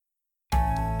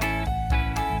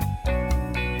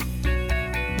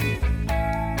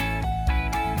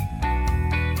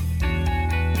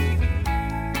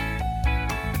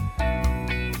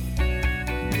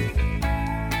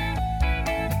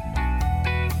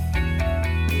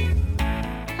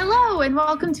And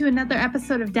welcome to another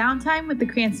episode of Downtime with the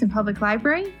Cranston Public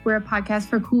Library. We're a podcast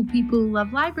for cool people who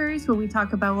love libraries, where we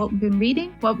talk about what we've been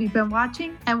reading, what we've been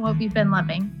watching, and what we've been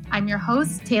loving. I'm your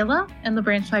host, Taylor, and the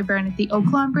branch librarian at the Oak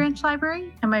Lawn Branch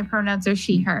Library, and my pronouns are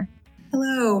she, her.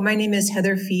 Hello, my name is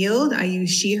Heather Field. I use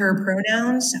she, her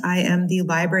pronouns. I am the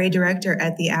library director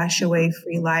at the Ashaway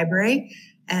Free Library,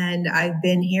 and I've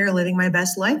been here living my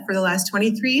best life for the last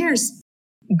 23 years.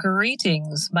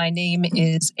 Greetings. My name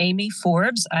is Amy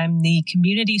Forbes. I'm the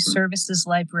Community Services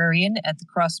Librarian at the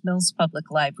Cross Mills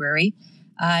Public Library.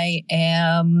 I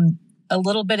am a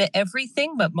little bit of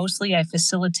everything, but mostly I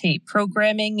facilitate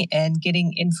programming and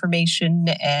getting information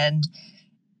and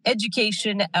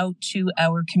education out to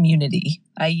our community.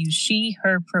 I use she,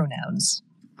 her pronouns.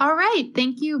 All right.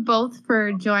 Thank you both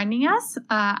for joining us.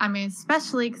 I'm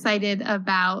especially excited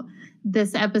about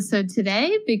this episode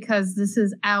today because this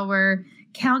is our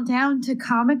countdown to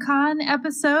Comic-Con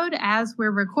episode. As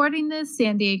we're recording this,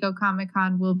 San Diego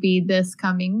Comic-Con will be this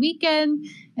coming weekend,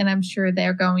 and I'm sure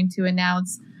they're going to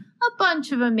announce a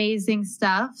bunch of amazing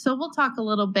stuff. So we'll talk a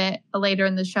little bit later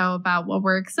in the show about what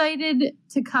we're excited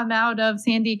to come out of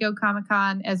San Diego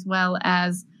Comic-Con, as well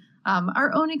as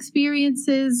our own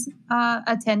experiences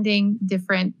attending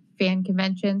different fan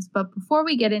conventions. But before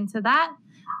we get into that,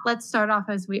 let's start off,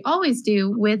 as we always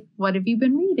do, with what have you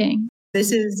been reading?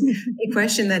 This is a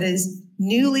question that is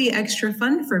newly extra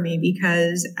fun for me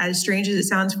because, as strange as it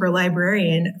sounds for a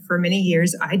librarian, for many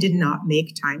years I did not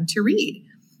make time to read.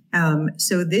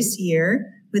 So this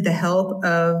year, with the help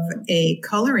of a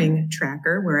coloring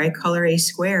tracker where I color a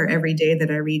square every day that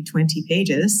I read 20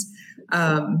 pages,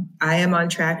 I am on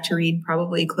track to read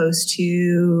probably close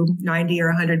to 90 or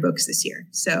 100 books this year.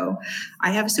 So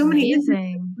I have so many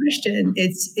questions.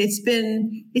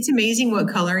 It's amazing what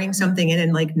coloring something in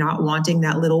and like not wanting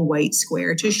that little white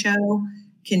square to show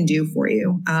can do for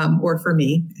you, or for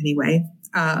me anyway.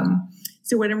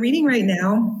 So what I'm reading right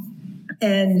now,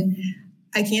 and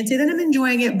I can't say that I'm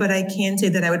enjoying it, but I can say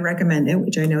that I would recommend it,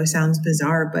 which I know sounds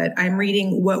bizarre, but I'm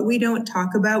reading What We Don't Talk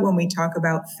About When We Talk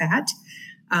About Fat,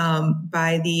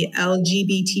 by the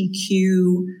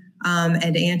LGBTQ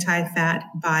and anti-fat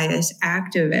bias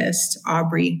activist,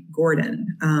 Aubrey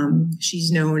Gordon.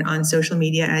 She's known on social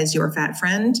media as Your Fat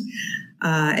Friend,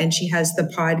 and she has the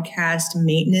podcast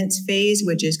Maintenance Phase,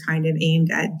 which is kind of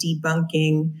aimed at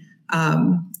debunking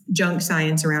junk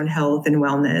science around health and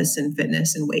wellness and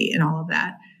fitness and weight and all of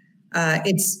that.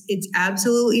 It's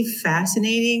absolutely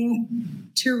fascinating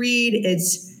to read.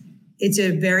 It's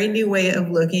a very new way of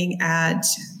looking at,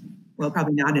 well,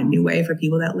 probably not a new way for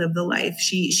people that live the life.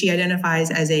 She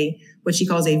identifies as what she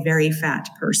calls a very fat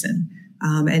person,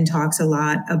 and talks a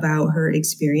lot about her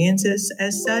experiences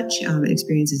as such,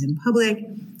 experiences in public,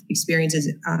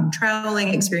 experiences traveling,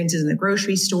 experiences in the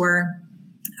grocery store.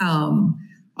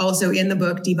 Also in the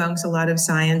book debunks a lot of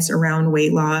science around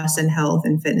weight loss and health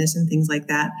and fitness and things like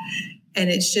that. And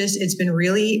it's been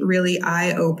really, really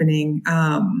eye-opening.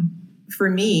 For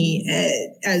me,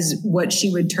 as what she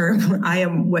would term, I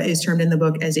am what is termed in the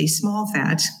book as a small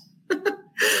fat,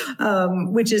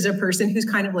 which is a person who's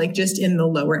kind of like just in the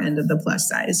lower end of the plus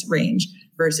size range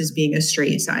versus being a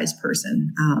straight size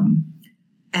person.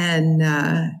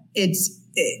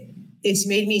 It's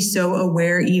made me so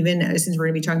aware, even since we're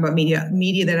going to be talking about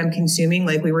media that I'm consuming.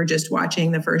 Like we were just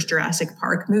watching the first Jurassic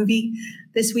Park movie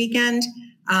this weekend.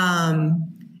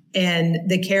 And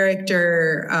the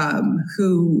character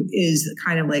who is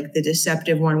kind of like the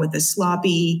deceptive one with the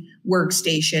sloppy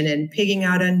workstation and pigging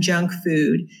out on junk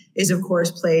food is, of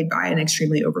course, played by an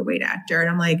extremely overweight actor. And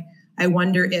I'm like, I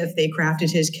wonder if they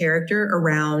crafted his character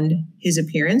around his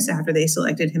appearance after they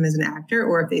selected him as an actor,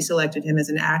 or if they selected him as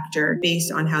an actor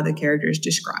based on how the character is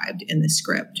described in the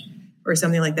script or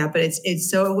something like that. But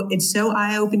it's so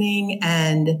eye-opening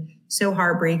and so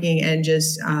heartbreaking, and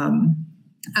just I'm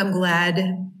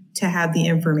glad to have the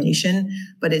information,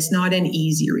 but it's not an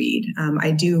easy read.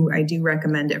 I do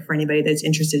recommend it for anybody that's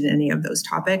interested in any of those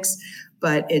topics,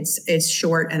 but it's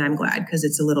short, and I'm glad because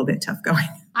it's a little bit tough going.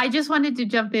 I just wanted to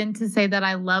jump in to say that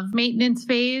I love Maintenance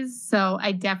Phase, so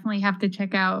I definitely have to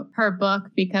check out her book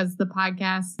because the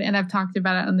podcast, and I've talked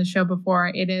about it on the show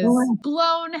before, it is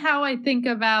blown how I think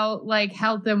about like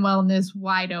health and wellness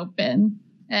wide open.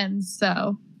 And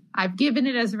so I've given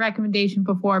it as a recommendation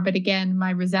before, but again,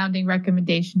 my resounding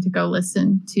recommendation to go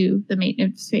listen to the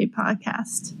Maintenance Phase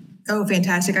podcast. Oh,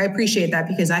 fantastic. I appreciate that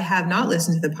because I have not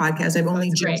listened to the podcast. I've only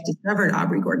just discovered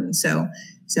Aubrey Gordon. So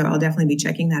I'll definitely be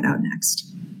checking that out next.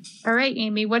 All right,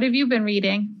 Amy, what have you been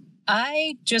reading?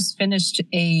 I just finished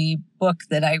a book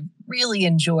that I really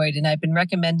enjoyed, and I've been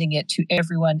recommending it to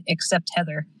everyone except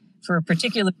Heather for a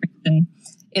particular reason.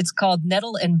 It's called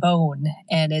Nettle and Bone,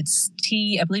 and it's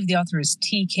I believe the author is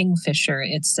T. Kingfisher.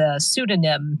 It's a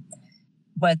pseudonym,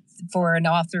 but for an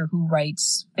author who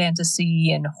writes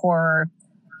fantasy and horror.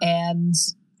 And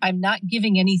I'm not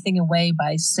giving anything away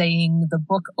by saying the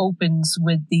book opens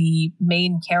with the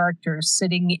main character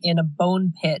sitting in a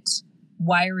bone pit,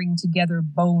 wiring together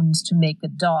bones to make a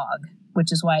dog,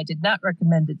 which is why I did not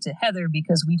recommend it to Heather,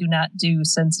 because we do not do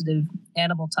sensitive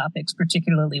animal topics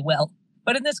particularly well.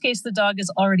 But in this case, the dog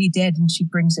is already dead and she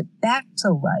brings it back to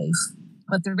life.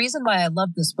 But the reason why I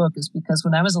love this book is because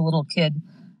when I was a little kid,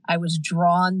 I was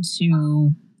drawn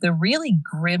to the really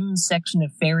grim section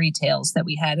of fairy tales that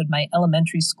we had in my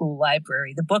elementary school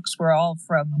library. The books were all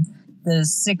from the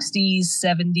 60s,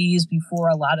 70s, before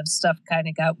a lot of stuff kind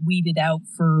of got weeded out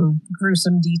for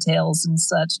gruesome details and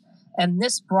such. And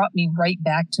this brought me right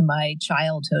back to my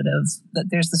childhood of that.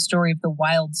 There's the story of the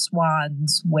wild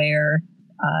swans where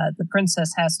the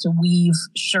princess has to weave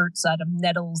shirts out of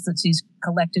nettles that she's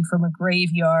collected from a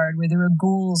graveyard, where there are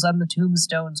ghouls on the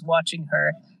tombstones watching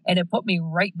her. And it put me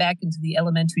right back into the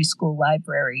elementary school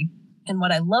library. And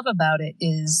what I love about it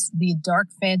is the dark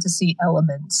fantasy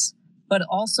elements, but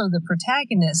also the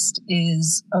protagonist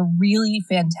is a really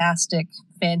fantastic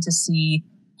fantasy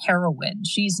heroine.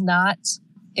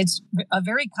 It's a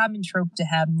very common trope to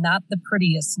have not the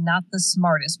prettiest, not the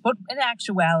smartest, but in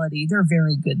actuality, they're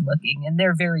very good looking and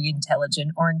they're very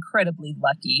intelligent or incredibly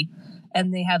lucky.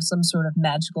 And they have some sort of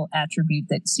magical attribute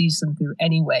that sees them through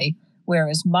anyway.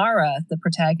 Whereas Mara, the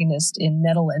protagonist in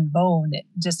Nettle and Bone,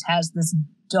 just has this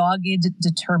dogged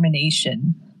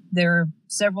determination. There are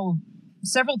several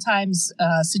times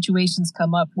situations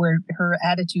come up where her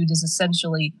attitude is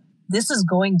essentially, this is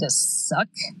going to suck,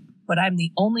 but I'm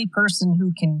the only person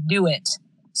who can do it,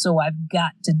 so I've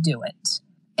got to do it.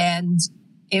 And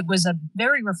it was a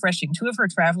very refreshing. Two of her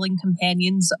traveling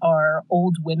companions are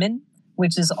old women,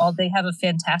 which is all, they have a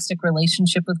fantastic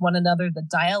relationship with one another. The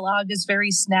dialogue is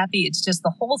very snappy. It's just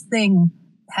the whole thing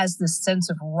has this sense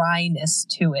of wryness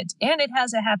to it, and it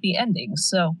has a happy ending.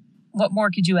 So what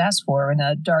more could you ask for in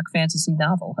a dark fantasy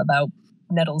novel about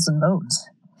nettles and bones?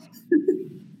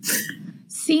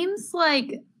 Seems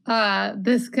like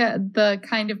the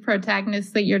kind of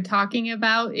protagonist that you're talking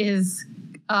about is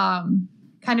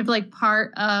kind of like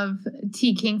part of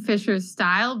T. Kingfisher's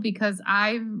style, because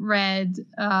I've read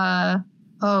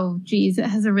it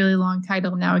has a really long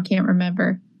title now. I can't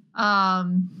remember. I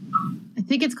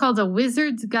think it's called A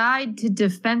Wizard's Guide to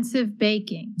Defensive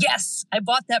Baking. Yes, I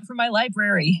bought that for my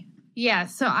library. Yeah,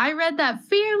 so I read that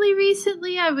fairly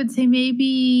recently. I would say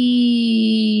maybe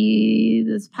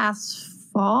this past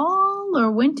fall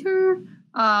or winter.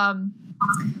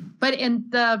 But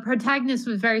the protagonist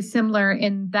was very similar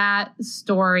in that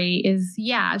story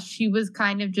she was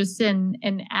kind of just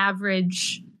an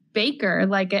average baker,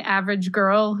 like an average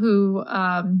girl who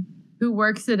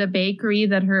works at a bakery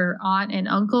that her aunt and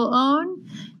uncle own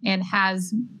and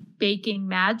has baking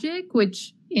magic,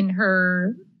 which in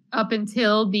her, up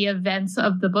until the events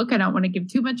of the book, I don't want to give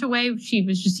too much away, she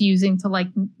was just using to like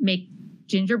make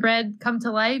gingerbread come to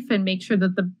life and make sure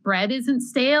that the bread isn't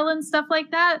stale and stuff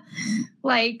like that.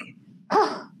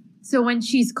 So when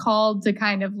she's called to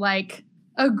kind of like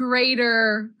a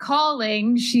greater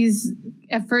calling, she's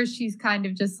kind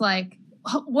of just like,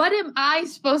 what am I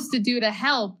supposed to do to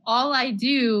help? All I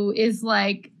do is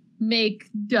like make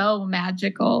dough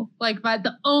magical. But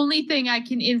the only thing I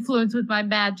can influence with my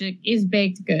magic is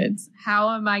baked goods.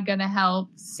 How am I going to help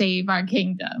save our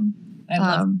kingdom?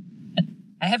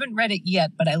 I haven't read it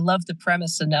yet, but I love the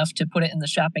premise enough to put it in the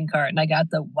shopping cart. And I got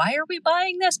why are we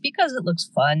buying this? Because it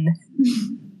looks fun.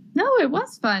 No, it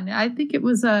was fun. I think it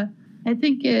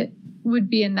would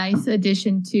be a nice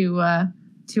addition to a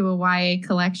YA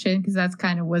collection, because that's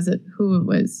kind of who it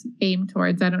was aimed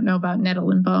towards. I don't know about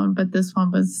Nettle and Bone, but this one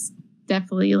was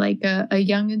definitely like a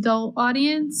young adult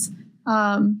audience.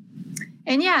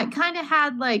 And yeah, it kind of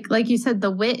had like you said,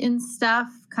 the wit and stuff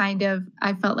kind of,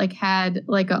 I felt like had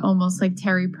like a almost like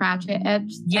Terry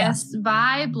Pratchett-esque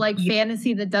vibe,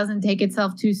 fantasy that doesn't take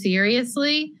itself too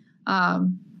seriously.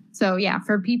 So yeah,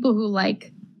 for people who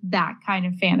like that kind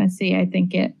of fantasy, I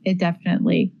think it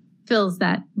definitely fills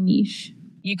that niche.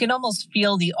 You can almost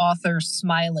feel the author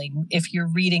smiling if you're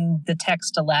reading the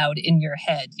text aloud in your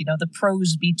head. You know, the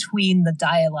prose between the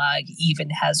dialogue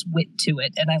even has wit to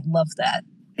it, and I love that.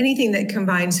 Anything that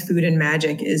combines food and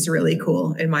magic is really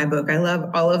cool in my book. I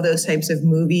love all of those types of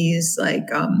movies, like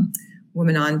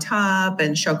Woman on Top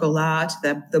and Chocolat,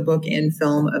 the book and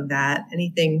film of that.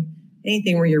 Anything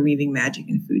where you're weaving magic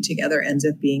and food together ends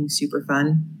up being super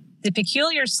fun. The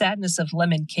Peculiar Sadness of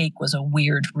Lemon Cake was a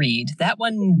weird read. That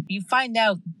one, you find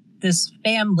out this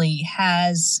family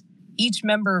has, each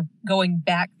member going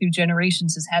back through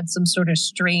generations has had some sort of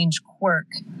strange quirk,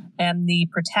 and the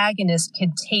protagonist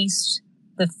can taste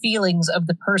the feelings of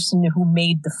the person who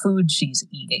made the food she's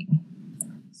eating.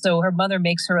 So her mother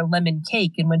makes her a lemon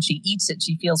cake, and when she eats it,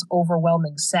 she feels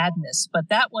overwhelming sadness. But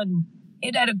that one,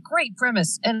 it had a great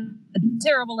premise and a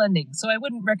terrible ending, so I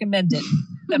wouldn't recommend it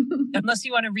unless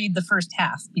you want to read the first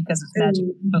half because it's magic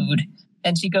food.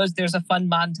 And she goes, there's a fun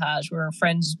montage where her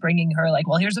friend's bringing her like,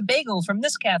 well, here's a bagel from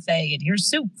this cafe and here's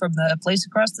soup from the place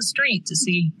across the street to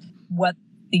see what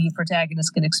the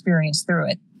protagonist can experience through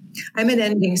it. I'm an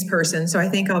endings person, so I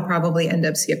think I'll probably end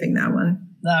up skipping that one.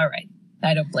 All right.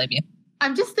 I don't blame you.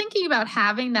 I'm just thinking about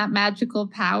having that magical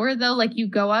power, though. Like you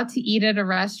go out to eat at a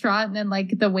restaurant and then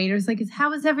like the waiter's like,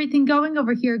 how is everything going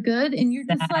over here? Good. And you're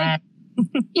just like,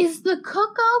 is the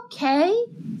cook okay?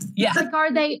 Yeah. Like,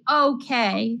 are they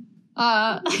okay?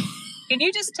 Can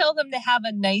you just tell them to have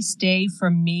a nice day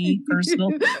from me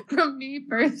personally? From me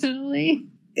personally.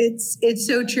 It's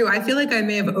so true. I feel like I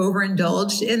may have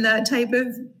overindulged in that type of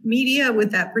media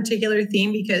with that particular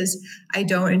theme because I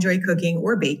don't enjoy cooking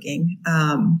or baking.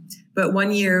 But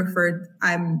one year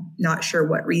I'm not sure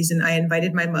what reason, I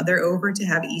invited my mother over to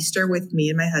have Easter with me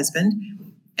and my husband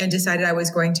and decided I was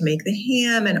going to make the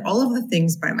ham and all of the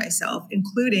things by myself,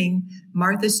 including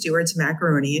Martha Stewart's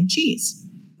macaroni and cheese,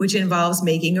 which involves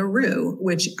making a roux,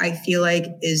 which I feel like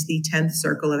is the 10th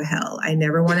circle of hell. I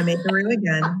never want to make a roux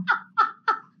again.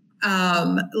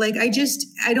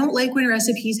 I don't like when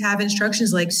recipes have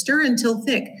instructions like stir until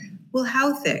thick. Well,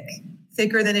 how thick?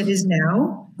 Thicker than it is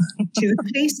now?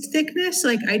 Toothpaste thickness?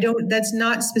 That's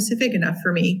not specific enough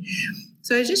for me.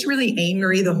 So I was just really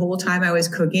angry the whole time I was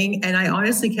cooking. And I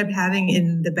honestly kept having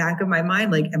in the back of my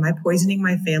mind, like, am I poisoning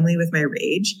my family with my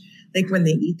rage? Like when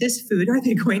they eat this food, are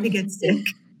they going to get sick?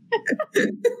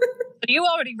 You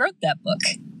already wrote that book.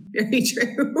 Very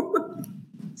true.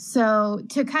 So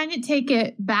to kind of take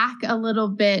it back a little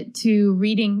bit to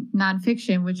reading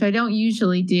nonfiction, which I don't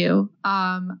usually do,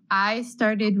 I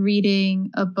started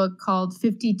reading a book called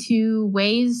 52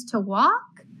 Ways to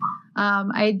Walk.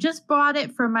 I just bought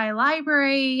it from my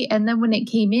library. And then when it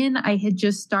came in, I had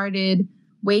just started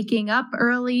waking up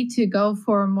early to go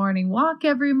for a morning walk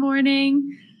every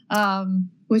morning,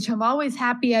 which I'm always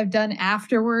happy I've done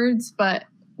afterwards. But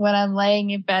when I'm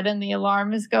laying in bed and the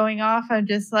alarm is going off, I'm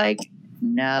just like,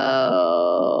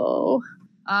 no.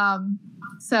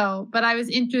 But I was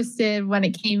interested when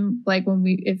it came, like when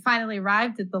it finally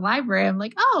arrived at the library, I'm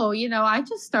like, oh, I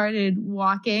just started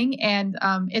walking and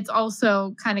it's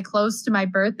also kind of close to my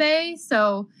birthday.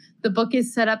 So the book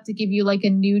is set up to give you like a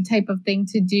new type of thing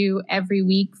to do every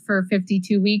week for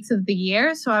 52 weeks of the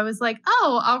year. So I was like,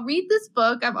 oh, I'll read this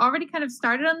book. I've already kind of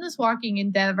started on this walking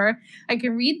endeavor. I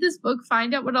can read this book,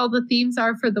 find out what all the themes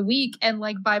are for the week. And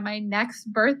like by my next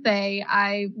birthday,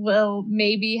 I will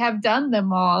maybe have done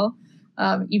them all.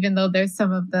 Even though there's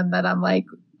some of them that I'm like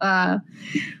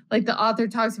the author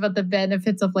talks about the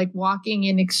benefits of like walking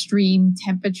in extreme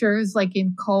temperatures, like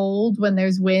in cold when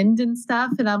there's wind and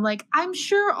stuff. And I'm like, I'm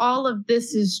sure all of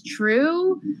this is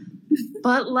true,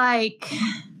 but like,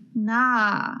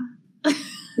 nah.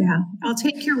 Yeah, I'll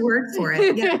take your word for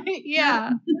it.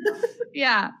 Yeah.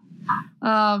 Yeah.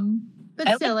 But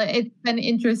still, it's been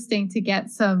interesting to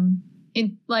get some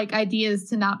ideas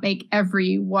to not make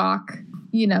every walk,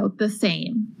 the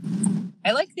same.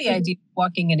 I like the idea of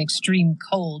walking in extreme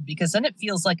cold because then it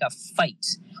feels like a fight.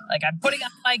 Like I'm putting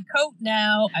on my coat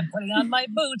now. I'm putting on my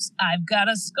boots. I've got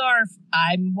a scarf.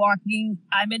 I'm walking.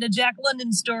 I'm in a Jack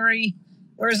London story.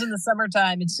 Whereas in the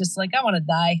summertime, it's just like, I want to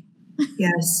die.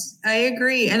 Yes, I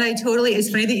agree. And it's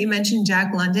funny that you mentioned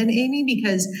Jack London, Amy,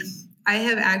 because I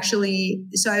have actually,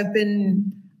 I'm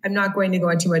not going to go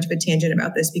on too much of a tangent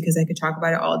about this because I could talk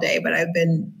about it all day, but I've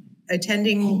been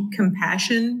attending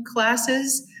compassion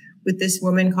classes with this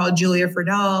woman called Julia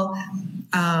Friedal.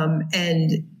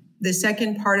 And the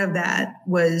second part of that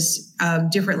was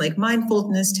different like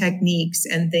mindfulness techniques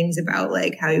and things about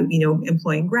like how,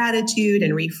 employing gratitude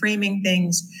and reframing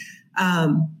things.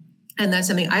 And that's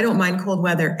something I don't mind cold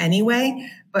weather anyway.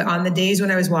 But on the days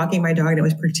when I was walking my dog and it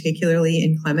was particularly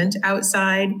inclement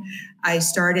outside, I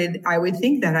would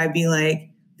think that I'd be like,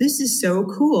 this is so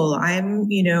cool. I'm,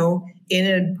 in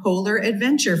a polar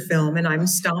adventure film and I'm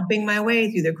stomping my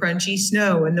way through the crunchy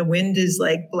snow and the wind is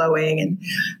like blowing. And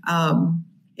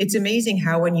it's amazing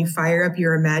how when you fire up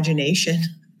your imagination,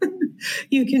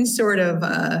 you can sort of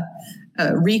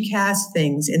recast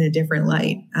things in a different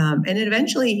light. And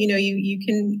eventually,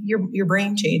 your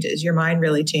brain changes, your mind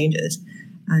really changes.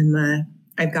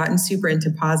 I've gotten super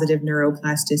into positive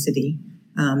neuroplasticity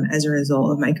as a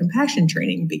result of my compassion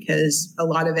training because a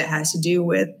lot of it has to do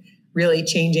with really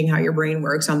changing how your brain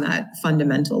works on that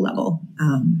fundamental level.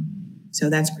 So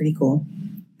that's pretty cool.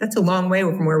 That's a long way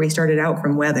from where we started out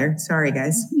from weather. Sorry,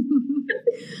 guys.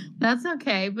 That's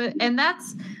okay.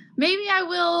 Maybe I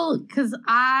will, because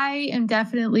I am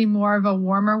definitely more of a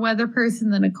warmer weather person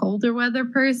than a colder weather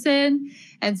person.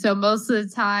 And so most of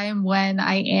the time when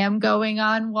I am going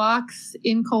on walks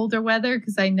in colder weather,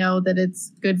 because I know that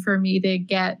it's good for me to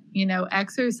get,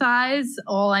 exercise,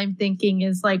 all I'm thinking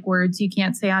is like words you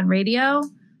can't say on radio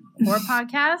or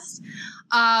podcast.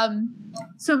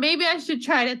 So maybe I should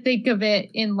try to think of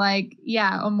it in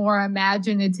a more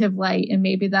imaginative light, and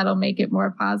maybe that'll make it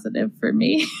more positive for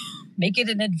me. Make it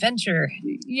an adventure.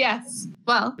 Yes.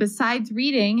 Well, besides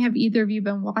reading, have either of you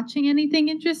been watching anything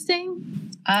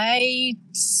interesting? I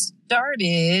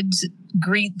started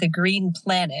The Green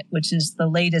Planet, which is the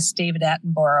latest David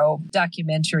Attenborough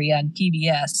documentary on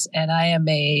PBS. And I am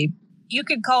you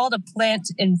could call it a plant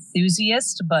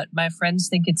enthusiast, but my friends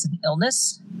think it's an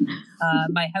illness.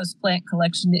 My houseplant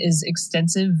collection is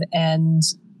extensive and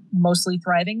mostly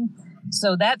thriving.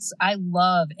 So I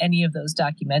love any of those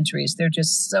documentaries. They're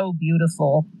just so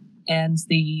beautiful. And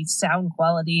the sound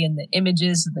quality and the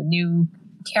images and the new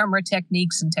camera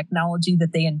techniques and technology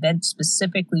that they invent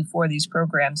specifically for these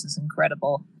programs is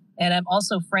incredible. And I'm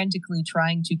also frantically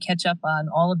trying to catch up on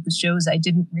all of the shows I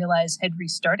didn't realize had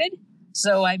restarted.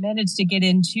 So I managed to get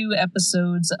in 2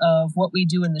 episodes of What We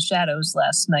Do in the Shadows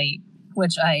last night,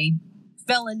 which I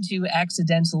fell into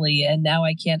accidentally, and now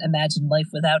I can't imagine life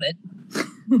without it.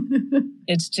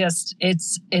 It's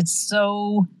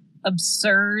so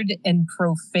absurd and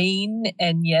profane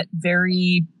and yet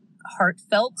very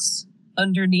heartfelt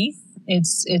underneath.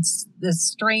 It's this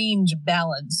strange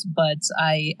balance, but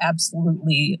I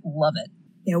absolutely love it.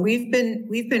 Yeah, we've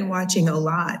been watching a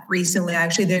lot recently.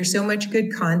 Actually, there's so much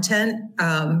good content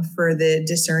for the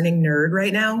discerning nerd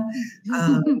right now.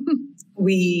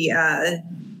 We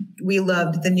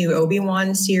loved the new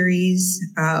Obi-Wan series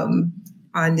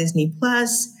on Disney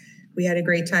Plus. We had a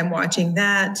great time watching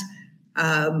that.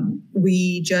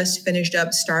 We just finished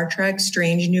up Star Trek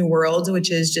Strange New Worlds,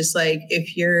 which is just like,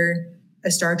 if you're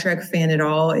a Star Trek fan at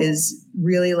all, is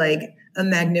really like a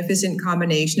magnificent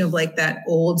combination of like that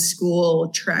old school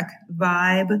Trek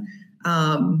vibe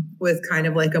with kind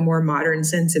of like a more modern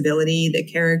sensibility. The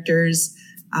characters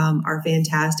are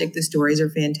fantastic. The stories are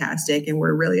fantastic. And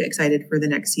we're really excited for the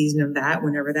next season of that,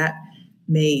 whenever that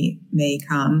may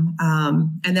come.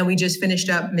 And then we just finished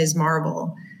up Ms.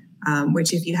 Marvel,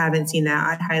 which if you haven't seen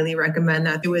that, I highly recommend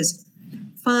that. It was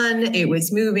fun. It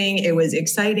was moving. It was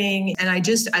exciting. And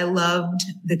I loved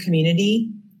the community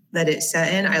that it's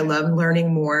set in. I love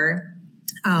learning more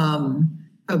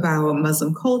about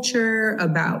Muslim culture,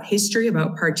 about history,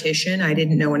 about partition. I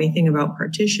didn't know anything about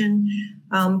partition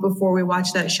before we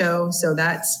watched that show. So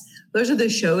those are the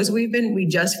shows we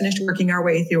just finished working our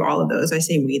way through all of those. I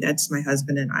say we, that's my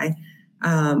husband and I.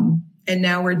 And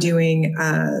now we're doing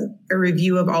a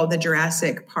review of all the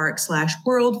Jurassic Park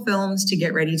 /World films to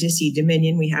get ready to see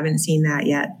Dominion. We haven't seen that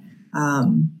yet.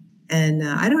 And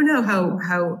I don't know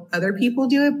how other people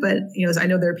do it, but I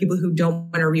know there are people who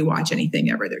don't want to rewatch anything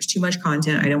ever. There's too much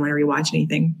content. I don't want to rewatch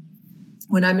anything.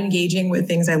 When I'm engaging with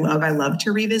things I love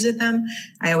to revisit them.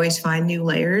 I always find new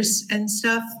layers and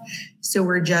stuff. So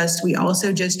we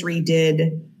also just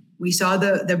we saw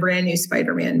the brand new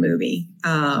Spider-Man movie.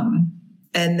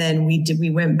 And then we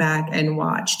went back and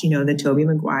watched, the Tobey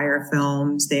Maguire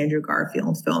films, the Andrew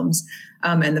Garfield films,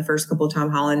 and the first couple Tom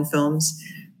Holland films.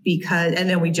 And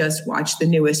then we just watched the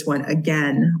newest one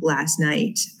again last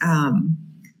night.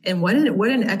 And what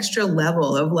an extra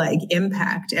level of like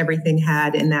impact everything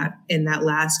had in that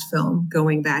last film,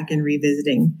 going back and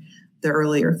revisiting the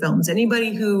earlier films.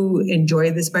 Anybody who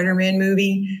enjoyed the Spider-Man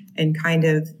movie and kind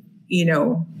of,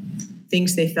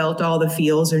 thinks they felt all the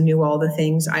feels or knew all the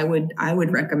things, I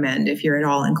would recommend, if you're at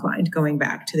all inclined, going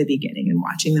back to the beginning and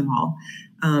watching them all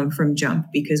from jump,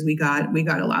 because we got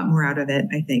a lot more out of it,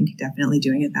 I think, definitely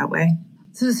doing it that way.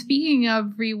 So speaking of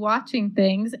rewatching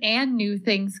things and new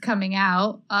things coming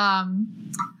out,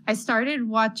 I started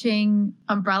watching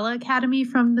Umbrella Academy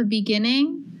from the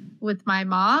beginning with my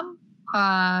mom.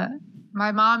 My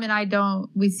mom and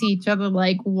we see each other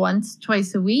like once,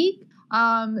 twice a week.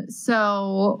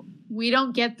 So we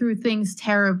don't get through things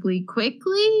terribly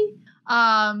quickly.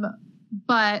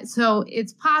 But so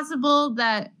it's possible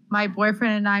that my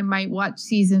boyfriend and I might watch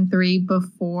season 3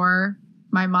 before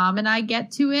my mom and I get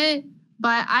to it.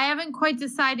 But I haven't quite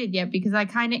decided yet, because I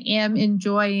kind of am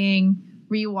enjoying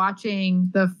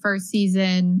rewatching the first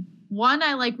season. One,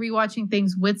 I like rewatching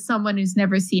things with someone who's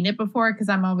never seen it before, because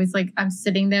I'm always like, I'm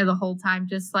sitting there the whole time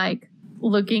just like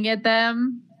looking at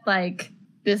them, like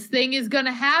this thing is going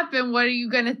to happen. What are you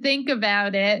going to think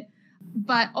about it?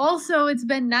 But also it's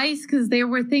been nice because there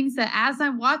were things that as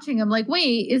I'm watching, I'm like,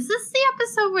 wait, is this the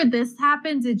episode where this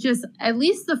happens? It just, at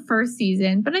least the first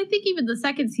season, but I think even the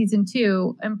second season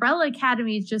too, Umbrella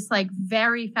Academy is just like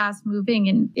very fast moving.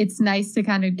 And it's nice to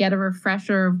kind of get a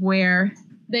refresher of where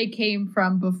they came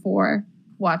from before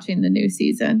watching the new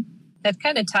season. That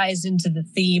kind of ties into the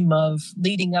theme of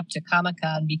leading up to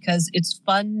Comic-Con, because it's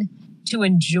fun to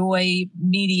enjoy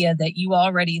media that you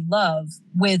already love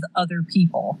with other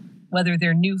people, whether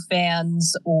they're new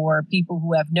fans or people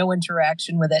who have no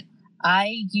interaction with it.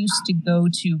 I used to go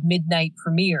to midnight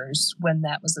premieres when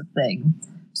that was a thing.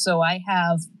 So I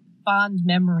have fond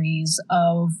memories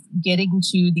of getting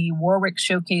to the Warwick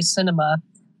Showcase Cinema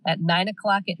at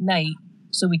 9:00 at night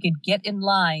so we could get in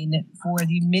line for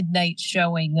the midnight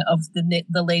showing of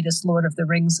the latest Lord of the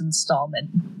Rings installment.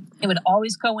 It would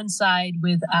always coincide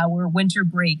with our winter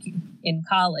break in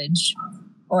college.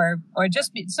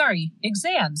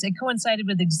 Exams. It coincided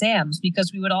with exams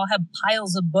because we would all have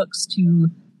piles of books to,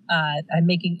 I'm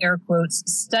making air quotes,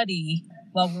 study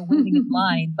while we're waiting in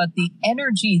line. But the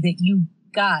energy that you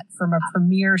got from a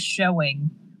premiere showing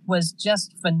was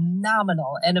just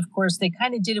phenomenal. And of course, they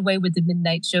kind of did away with the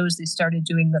midnight shows. They started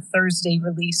doing the Thursday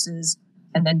releases.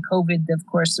 And then COVID, of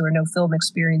course, there were no film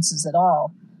experiences at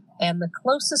all. And the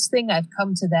closest thing I've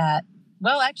come to that,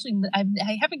 well, actually, I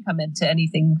haven't come into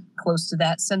anything close to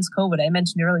that since COVID. I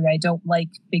mentioned earlier, I don't like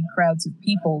big crowds of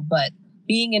people, but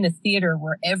being in a theater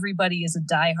where everybody is a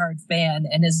diehard fan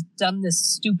and has done this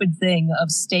stupid thing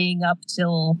of staying up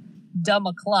till dumb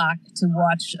o'clock to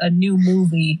watch a new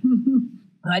movie,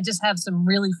 I just have some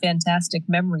really fantastic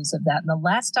memories of that. And the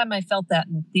last time I felt that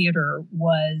in the theater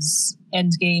was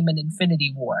Endgame and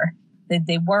Infinity War.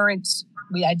 They weren't...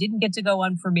 I didn't get to go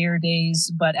on premiere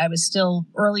days, but I was still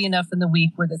early enough in the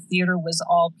week where the theater was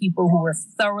all people who were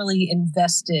thoroughly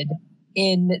invested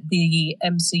in the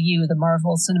MCU, the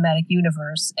Marvel Cinematic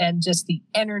Universe, and just the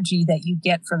energy that you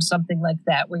get from something like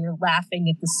that, where you're laughing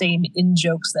at the same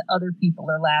in-jokes that other people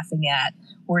are laughing at,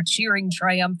 or cheering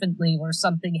triumphantly, or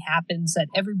something happens that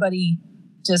everybody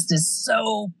just is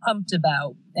so pumped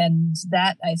about. And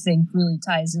that, I think, really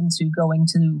ties into going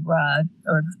to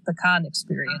the con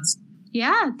experience.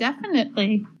 Yeah,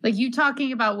 definitely. Like, you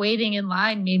talking about waiting in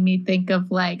line made me think of,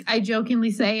 like, I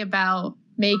jokingly say about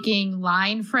making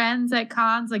line friends at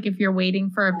cons. Like, if you're waiting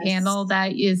for a panel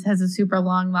that has a super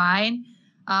long line,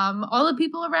 all the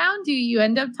people around you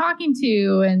end up talking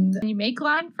to, and you make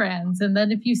line friends. And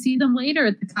then if you see them later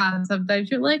at the con,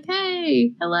 sometimes you're like,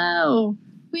 hey, hello,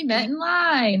 we met in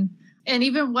line. And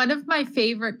even one of my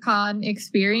favorite con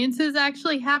experiences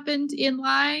actually happened in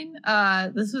line.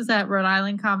 This was at Rhode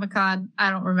Island Comic Con. I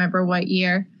don't remember what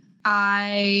year.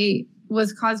 I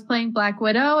was cosplaying Black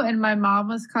Widow and my mom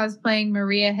was cosplaying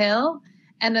Maria Hill.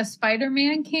 And a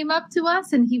Spider-Man came up to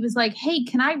us and he was like, hey,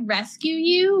 can I rescue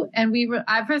you? And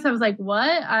at first I was like,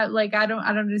 what? I don't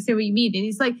understand what you mean. And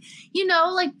he's like,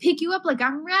 pick you up, like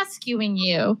I'm rescuing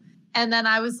you. And then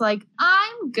I was like,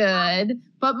 I'm good.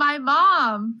 But my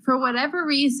mom, for whatever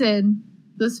reason,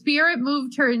 the spirit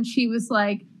moved her and she was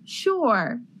like,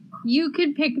 sure, you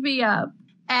can pick me up.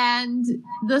 And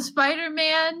the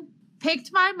Spider-Man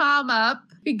picked my mom up.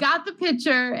 We got the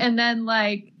picture. And then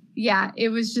it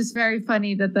was just very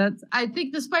funny I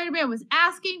think the Spider-Man was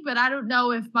asking, but I don't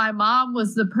know if my mom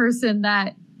was the person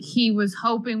that he was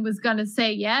hoping was going to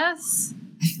say yes.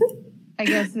 I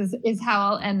guess is how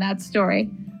I'll end that story.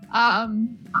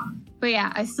 But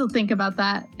yeah, I still think about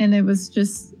that, and it was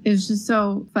just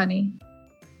so funny.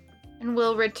 And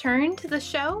we'll return to the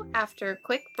show after a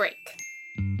quick break.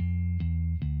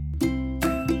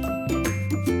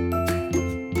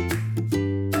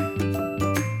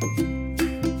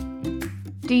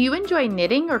 Do you enjoy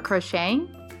knitting or crocheting?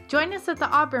 Join us at the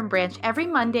Auburn branch every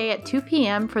Monday at 2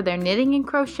 p.m. for their Knitting and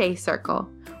Crochet Circle.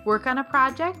 Work on a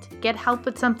project, get help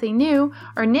with something new,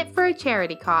 or knit for a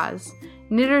charity cause.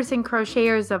 Knitters and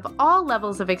crocheters of all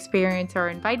levels of experience are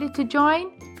invited to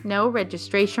join. No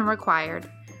registration required.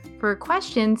 For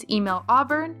questions, email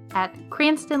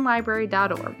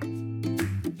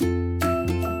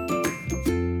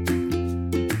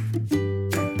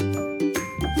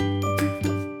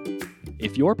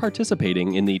If you're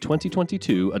participating in the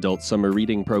 2022 Adult Summer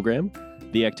Reading Program,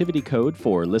 the activity code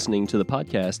for listening to the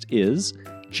podcast is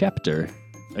CHAPTER.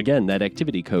 Again, that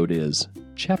activity code is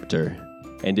CHAPTER.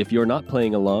 And if you're not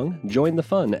playing along, join the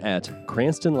fun at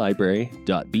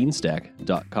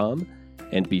cranstonlibrary.beanstack.com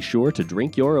and be sure to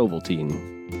drink your Ovaltine.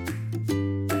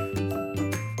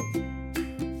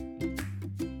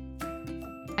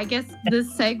 I guess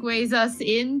this segues us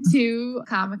into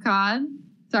Comic-Con.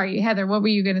 Sorry, Heather, what were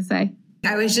you going to say?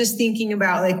 I was just thinking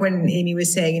about like when Amy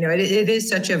was saying, you know, it is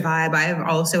such a vibe. I have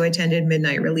also attended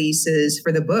midnight releases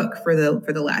for the book, for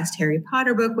the last Harry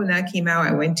Potter book. When that came out,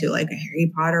 I went to like a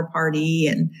Harry Potter party,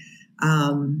 and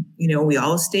you know, we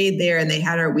all stayed there, and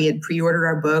we had pre-ordered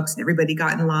our books, and everybody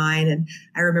got in line. And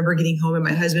I remember getting home, and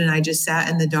my husband and I just sat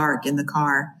in the dark in the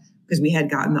car because we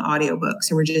had gotten the audiobook.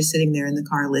 So we're just sitting there in the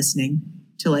car listening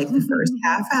to like the first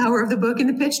half hour of the book in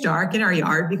the pitch dark in our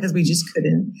yard because we just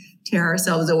couldn't tear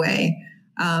ourselves away.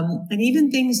 And even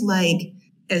things like,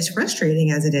 as frustrating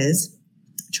as it is,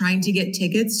 trying to get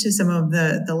tickets to some of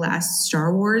the last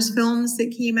Star Wars films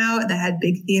that came out that had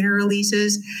big theater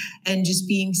releases, and just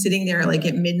sitting there like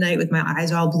at midnight with my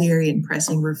eyes all bleary and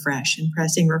pressing refresh and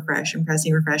pressing refresh and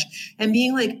pressing refresh, and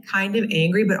being like kind of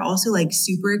angry, but also like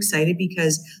super excited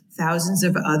because thousands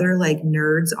of other like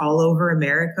nerds all over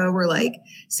America were like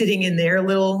sitting in their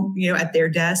little, you know, at their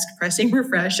desk, pressing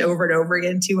refresh over and over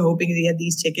again too, hoping to get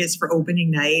these tickets for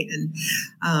opening night. And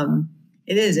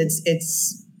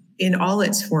it's in all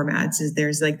its formats,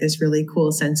 there's like this really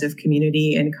cool sense of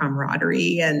community and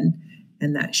camaraderie and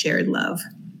that shared love.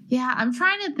 Yeah, I'm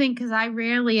trying to think because I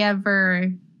rarely ever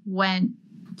went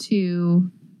to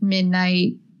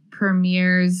midnight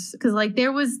premieres because like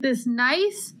there was this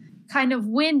nice kind of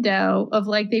window of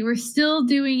like they were still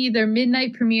doing either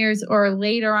midnight premieres or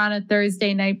later on a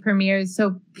Thursday night premieres.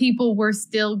 So people were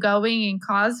still going in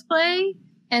cosplay.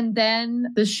 And then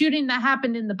the shooting that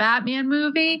happened in the Batman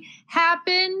movie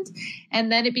happened.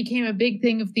 And then it became a big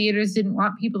thing if theaters didn't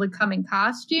want people to come in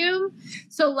costume.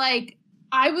 So like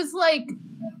I was like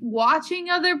watching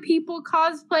other people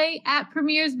cosplay at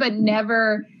premieres, but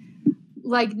never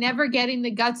getting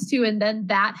the guts to, and then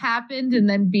that happened, and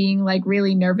then being like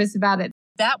really nervous about it.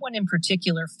 That one in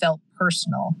particular felt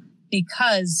personal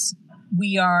because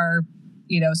we are,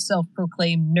 you know,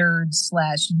 self-proclaimed nerds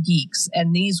 / geeks,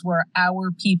 and these were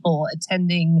our people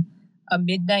attending a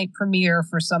midnight premiere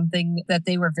for something that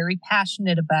they were very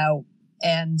passionate about,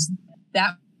 and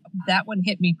that one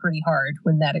hit me pretty hard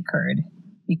when that occurred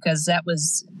because that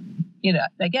was, you know,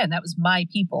 again, that was my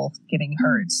people getting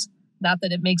hurt. Not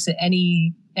that it makes it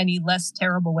any less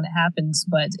terrible when it happens,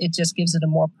 but it just gives it a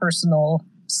more personal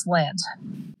slant.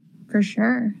 For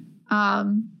sure.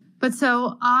 But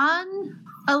so on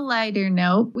a lighter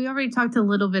note, we already talked a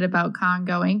little bit about con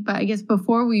going, but I guess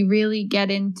before we really get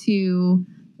into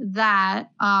that,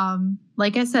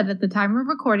 like I said, at the time we're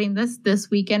recording this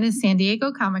weekend is San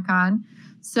Diego Comic-Con.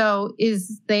 So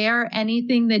is there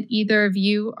anything that either of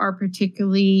you are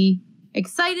particularly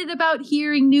excited about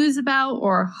hearing news about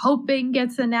or hoping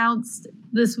gets announced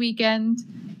this weekend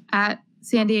at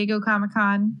San Diego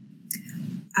Comic-Con?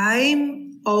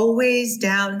 I'm always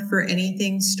down for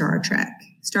anything Star Trek.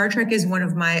 Star Trek is one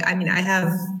of my, I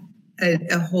have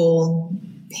a whole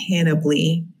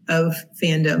panoply of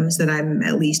fandoms that I'm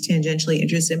at least tangentially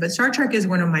interested in, but Star Trek is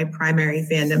one of my primary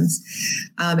fandoms.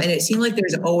 And it seemed like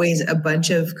there's always a bunch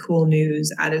of cool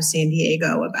news out of San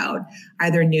Diego about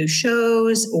either new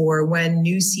shows or when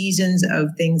new seasons of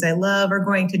things I love are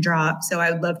going to drop. So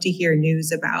I would love to hear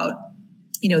news about,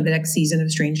 you know, the next season of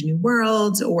Strange New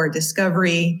Worlds or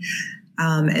Discovery,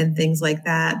 and things like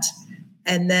that.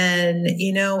 And then,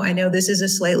 you know, I know this is a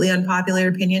slightly unpopular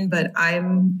opinion, but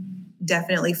I'm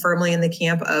definitely firmly in the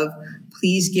camp of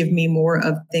please give me more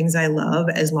of things I love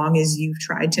as long as you've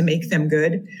tried to make them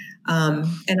good.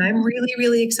 And I'm really,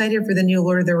 really excited for the new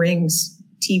Lord of the Rings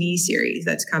TV series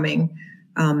that's coming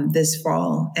this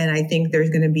fall. And I think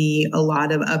there's going to be a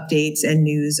lot of updates and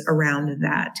news around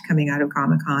that coming out of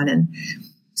Comic-Con. And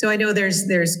so I know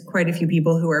there's quite a few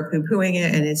people who are poo-pooing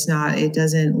it, and it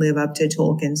doesn't live up to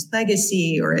Tolkien's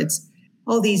legacy, or it's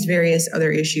all these various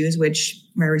other issues, which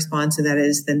my response to that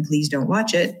is then please don't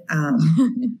watch it.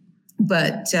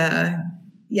 But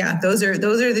yeah, those are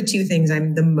the two things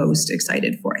I'm the most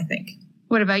excited for, I think.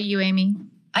 What about you, Amy?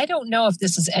 I don't know if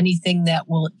this is anything that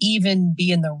will even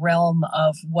be in the realm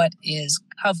of what is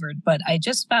covered, but I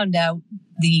just found out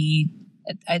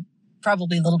I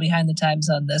probably a little behind the times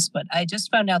on this, but I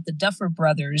just found out the Duffer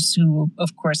Brothers, who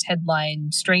of course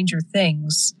headline Stranger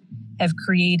Things, have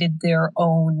created their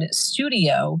own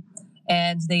studio,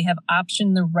 and they have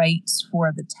optioned the rights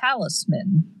for The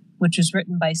Talisman, which was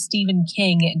written by Stephen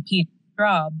King and Peter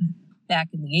Straub back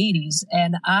in the 80s.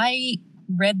 And I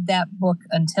read that book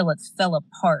until it fell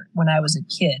apart when I was a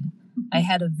kid. I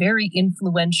had a very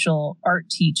influential art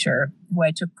teacher who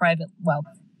I took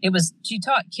she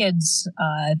taught kids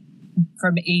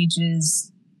from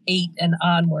ages 8 and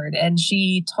onward. And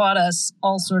she taught us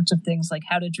all sorts of things, like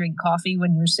how to drink coffee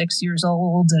when you're 6 years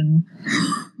old, and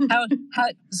how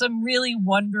some really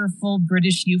wonderful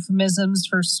British euphemisms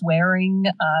for swearing.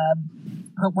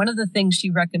 But one of the things she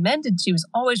was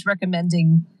always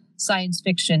recommending science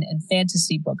fiction and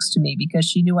fantasy books to me, because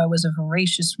she knew I was a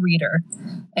voracious reader.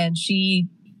 And she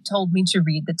told me to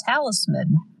read The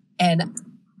Talisman. And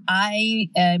I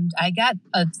got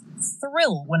a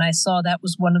thrill when I saw that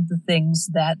was one of the things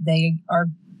that they are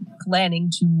planning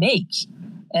to make.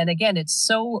 And again, it's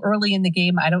so early in the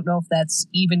game, I don't know if that's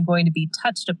even going to be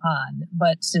touched upon,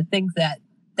 but to think that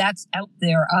that's out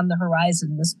there on the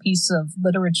horizon, this piece of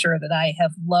literature that I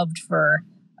have loved for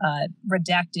a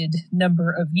redacted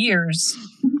number of years,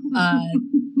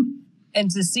 and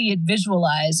to see it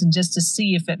visualized and just to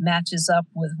see if it matches up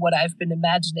with what I've been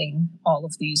imagining all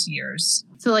of these years.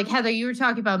 So like Heather, you were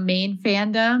talking about main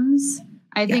fandoms.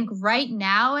 I think right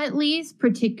now, at least,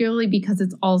 particularly because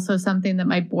it's also something that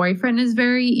my boyfriend is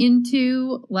very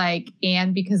into,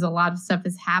 and because a lot of stuff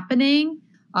is happening,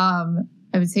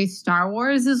 I would say Star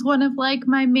Wars is one of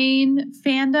my main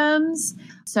fandoms.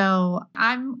 So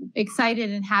I'm excited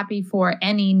and happy for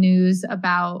any news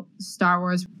about Star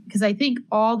Wars, because I think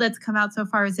all that's come out so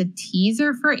far is a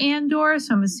teaser for Andor.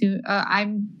 So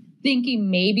I'm thinking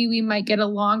maybe we might get a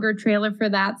longer trailer for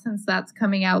that, since that's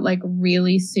coming out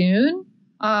really soon.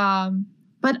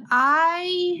 But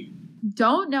I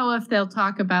don't know if they'll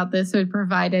talk about this or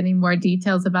provide any more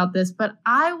details about this, but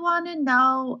I want to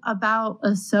know about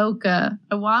Ahsoka.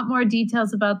 I want more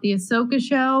details about the Ahsoka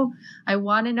show. I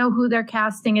want to know who they're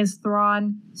casting as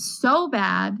Thrawn so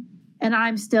bad, and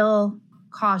I'm still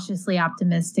cautiously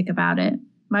optimistic about it.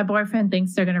 My boyfriend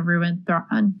thinks they're going to ruin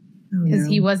Thrawn because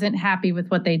he wasn't happy with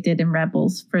what they did in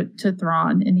Rebels to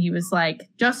Thrawn, and he was like,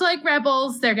 just like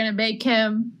Rebels, they're going to make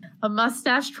him a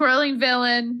mustache twirling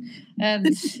villain, and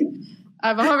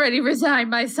I've already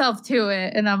resigned myself to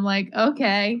it. And I'm like,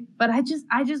 okay, but I just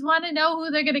want to know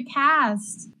who they're going to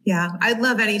cast. Yeah, I'd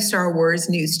love any Star Wars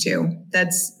news too.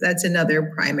 That's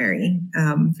another primary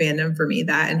fandom for me.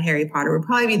 That and Harry Potter would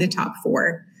probably be the top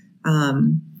 4.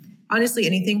 Honestly,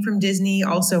 anything from Disney,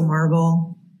 also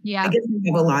Marvel. Yeah, I guess we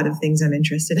have a lot of things I'm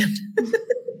interested in.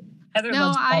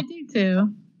 No, I do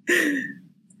too.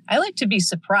 I like to be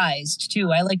surprised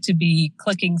too. I like to be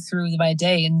clicking through my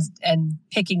day and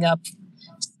picking up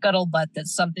scuttlebutt that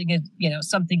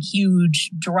something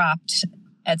huge dropped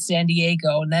at San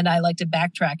Diego, and then I like to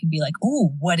backtrack and be like,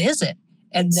 "Ooh, what is it?"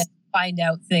 And then find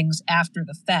out things after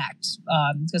the fact,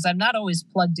 because I'm not always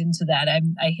plugged into that.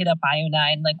 I hit up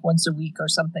IO9 once a week or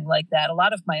something like that. A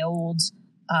lot of my old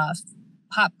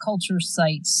pop culture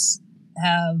sites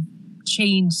have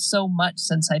changed so much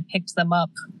since I picked them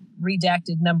up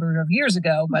redacted number of years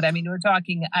ago, but I mean,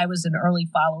 I was an early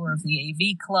follower of the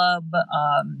AV Club,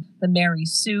 the Mary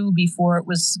Sue before it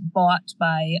was bought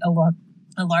by a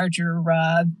larger,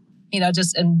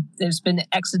 and there's been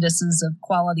exoduses of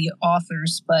quality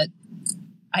authors, but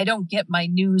I don't get my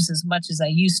news as much as I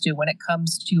used to when it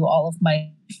comes to all of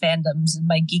my fandoms and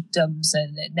my geekdoms,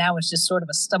 and now it's just sort of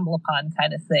a stumble upon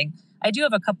kind of thing. I do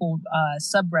have a couple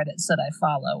subreddits that I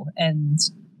follow, and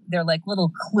they're like little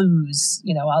clues.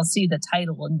 I'll see the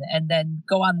title and then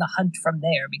go on the hunt from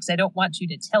there, because I don't want you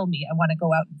to tell me. I want to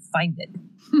go out and find it.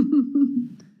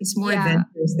 It's more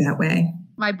adventurous that way.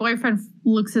 My boyfriend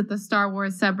looks at the Star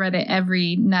Wars subreddit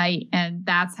every night, and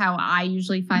that's how I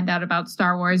usually find out about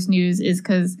Star Wars news, is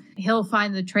because he'll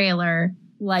find the trailer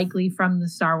likely from the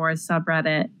Star Wars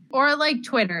subreddit. Or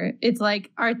Twitter. It's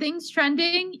like, are things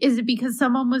trending? Is it because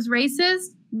someone was racist?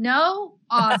 No?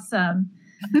 Awesome.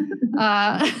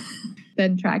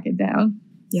 Then track it down.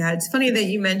 Yeah, it's funny that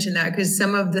you mentioned that, because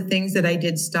some of the things that I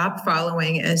did stop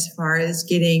following as far as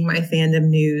getting my fandom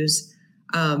news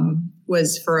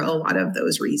was for a lot of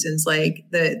those reasons.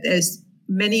 As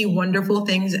many wonderful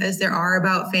things as there are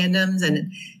about fandoms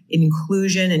and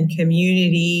inclusion and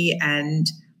community and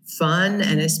fun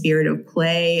and a spirit of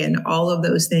play and all of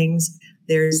those things,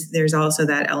 there's also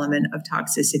that element of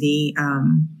toxicity.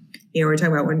 We're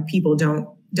talking about when people don't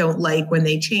like when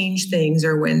they change things,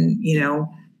 or when,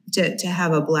 to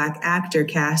have a Black actor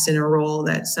cast in a role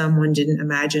that someone didn't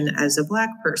imagine as a Black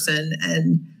person,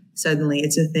 and suddenly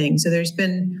it's a thing. So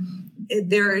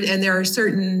there are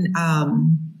certain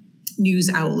news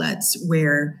outlets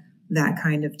where that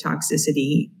kind of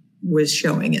toxicity was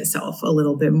showing itself a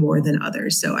little bit more than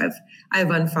others. So I've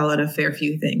unfollowed a fair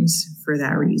few things for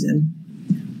that reason.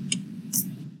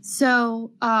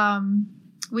 So,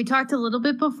 we talked a little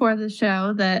bit before the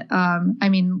show that,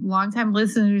 longtime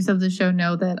listeners of the show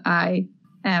know that I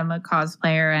am a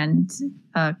cosplayer and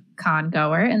a con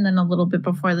goer. And then a little bit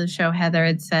before the show, Heather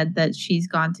had said that she's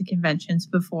gone to conventions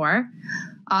before.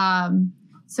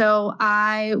 So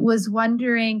I was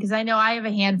wondering, because I know I have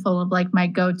a handful of like my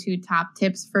go-to top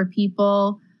tips for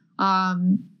people.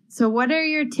 So what are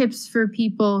your tips for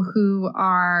people who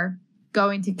are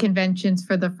going to conventions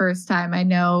for the first time? I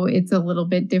know it's a little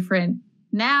bit different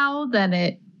now than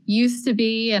it used to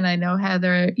be. And I know,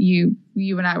 Heather, you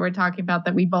and I were talking about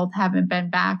that we both haven't been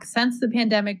back since the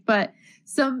pandemic, but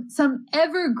some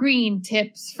evergreen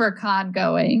tips for con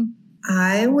going.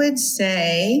 I would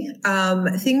say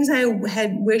things I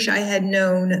wish I had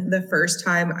known the first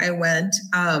time I went.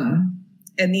 And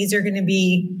these are going to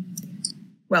be,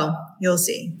 well, you'll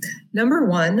see. Number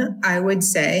one, I would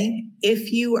say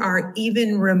if you are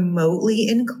even remotely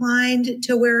inclined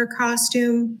to wear a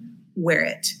costume, wear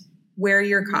it. Wear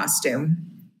your costume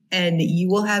and you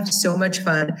will have so much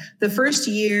fun. The first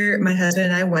year my husband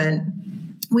and I went,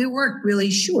 we weren't really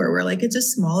sure. We're like, it's a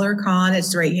smaller con.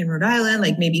 It's right here in Rhode Island.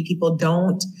 Like maybe people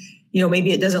don't,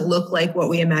 maybe it doesn't look like what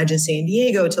we imagine San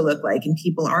Diego to look like and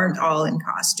people aren't all in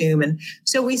costume. And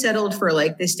so we settled for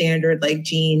like the standard, like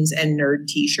jeans and nerd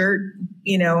t-shirt,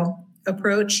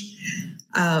 approach.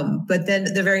 But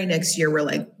then the very next year we're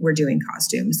like, we're doing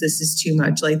costumes. This is too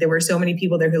much. Like there were so many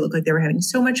people there who looked like they were having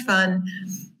so much fun.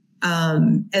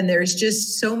 And there's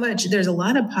just so much, there's a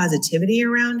lot of positivity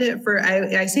around it.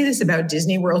 I say this about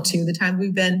Disney World too, the time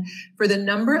we've been, for the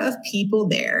number of people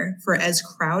there, for as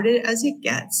crowded as it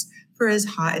gets, for as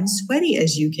hot and sweaty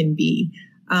as you can be,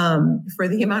 for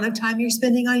the amount of time you're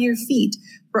spending on your feet,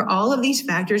 for all of these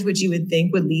factors, which you would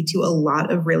think would lead to a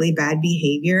lot of really bad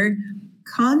behavior.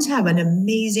 Cons have an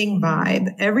amazing vibe.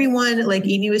 Everyone, like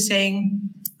Amy was saying,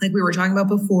 like we were talking about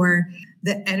before,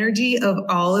 the energy of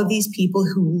all of these people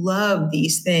who love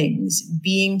these things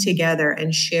being together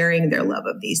and sharing their love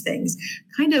of these things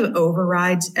kind of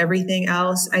overrides everything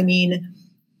else. I mean,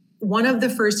 one of the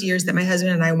first years that my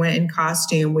husband and I went in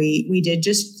costume, we did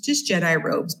just Jedi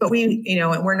robes, but we,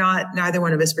 and we're neither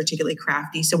one of us particularly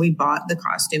crafty. So we bought the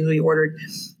costumes. We ordered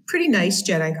pretty nice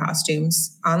Jedi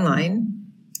costumes online.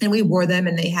 And we wore them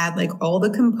and they had like all the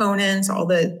components, all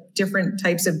the different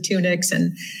types of tunics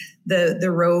and the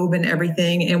robe and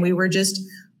everything. And we were just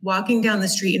walking down the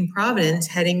street in Providence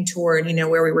heading toward,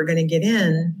 where we were going to get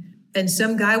in. And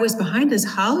some guy was behind us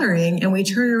hollering and we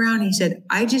turned around and he said,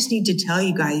 I just need to tell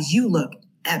you guys, you look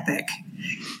epic.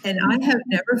 And I have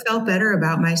never felt better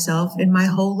about myself in my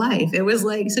whole life. It was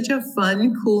like such a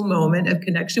fun, cool moment of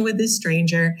connection with this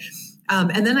stranger.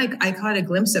 And then I caught a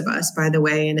glimpse of us, by the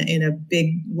way, in a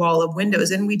big wall of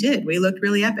windows. And we looked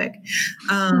really epic.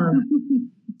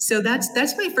 So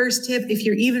that's my first tip. If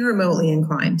you're even remotely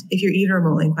inclined,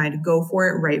 go for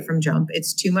it right from jump.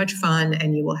 It's too much fun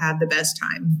and you will have the best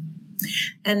time.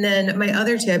 And then my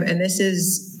other tip, and this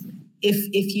is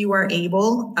if you are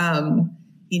able, I'm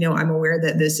aware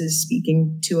that this is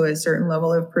speaking to a certain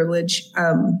level of privilege.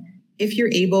 If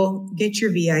you're able, get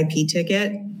your VIP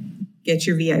ticket.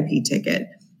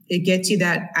 It gets you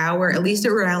that hour, at least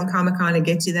at Rhode Island Comic Con, it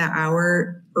gets you that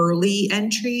hour early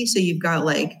entry. So you've got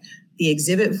like the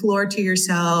exhibit floor to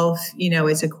yourself.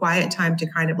 It's a quiet time to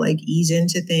kind of like ease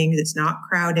into things. It's not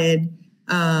crowded.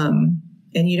 And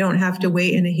you don't have to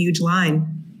wait in a huge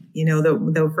line.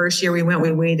 The first year we went,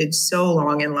 we waited so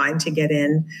long in line to get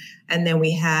in. And then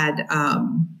we had,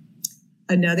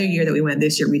 another year that we went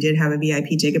this year, we did have a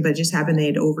VIP ticket, but it just happened they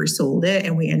had oversold it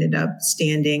and we ended up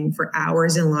standing for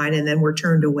hours in line and then were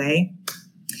turned away.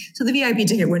 So the VIP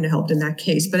ticket wouldn't have helped in that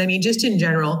case. But I mean, just in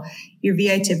general, your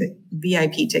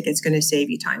VIP ticket's going to save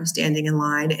you time standing in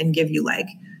line and give you like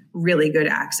really good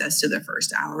access to the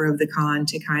first hour of the con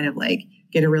to kind of like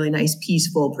get a really nice,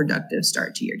 peaceful, productive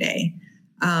start to your day.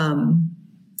 And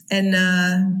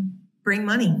bring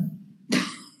money.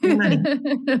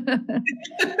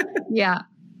 Yeah.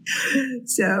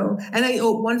 So, and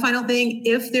one final thing,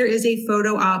 if there is a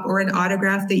photo op or an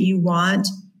autograph that you want,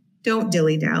 don't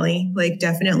dilly dally, like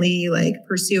definitely like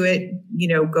pursue it,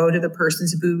 go to the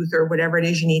person's booth or whatever it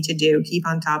is you need to do, keep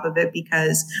on top of it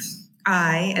because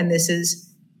and this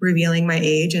is revealing my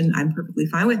age and I'm perfectly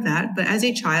fine with that. But as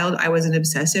a child, I was an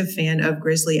obsessive fan of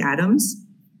Grizzly Adams,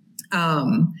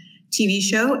 TV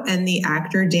show, and the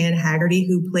actor Dan Haggerty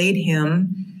who played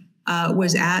him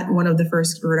was at one of the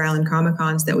first Rhode Island Comic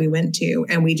Cons that we went to.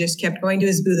 And we just kept going to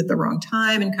his booth at the wrong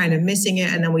time and kind of missing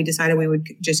it. And then we decided we would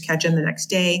just catch him the next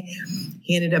day.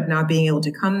 He ended up not being able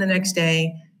to come the next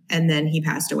day. And then he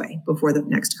passed away before the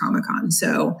next Comic Con.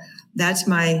 So that's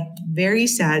my very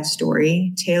sad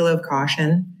story, tale of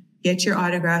caution. Get your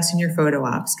autographs and your photo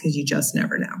ops because you just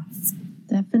never know.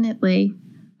 Definitely.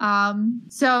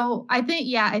 So I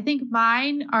think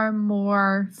mine are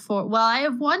more I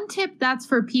have one tip that's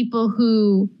for people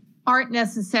who aren't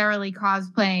necessarily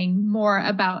cosplaying, more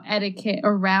about etiquette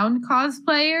around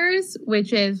cosplayers,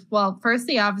 which is, first,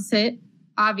 the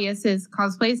obvious is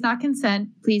cosplay is not consent.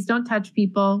 Please don't touch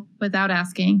people without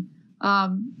asking.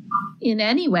 In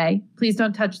any way, please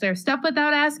don't touch their stuff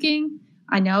without asking.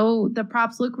 I know the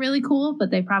props look really cool, but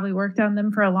they probably worked on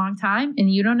them for a long time,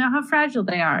 and you don't know how fragile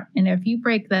they are. And if you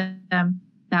break them,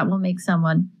 that will make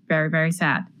someone very, very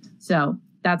sad. So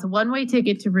that's a one-way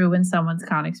ticket to ruin someone's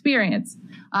con experience.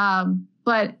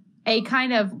 But a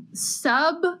kind of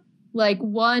sub, like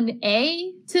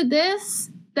 1A to this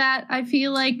that I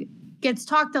feel like gets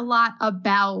talked a lot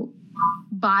about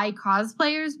by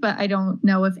cosplayers, but I don't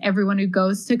know if everyone who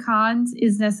goes to cons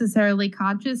is necessarily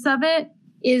conscious of it,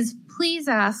 is please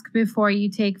ask before you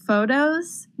take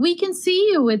photos. We can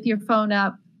see you with your phone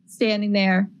up, standing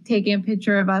there, taking a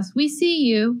picture of us. We see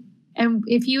you. And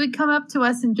if you would come up to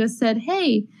us and just said,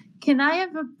 hey, can I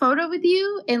have a photo with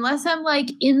you? Unless I'm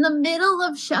like in the middle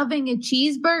of shoving a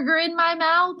cheeseburger in my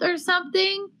mouth or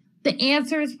something, the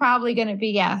answer is probably going to be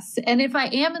yes. And if I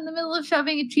am in the middle of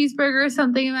shoving a cheeseburger or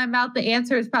something in my mouth, the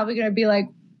answer is probably going to be like,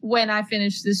 when I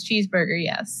finish this cheeseburger,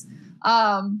 yes.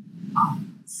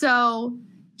 So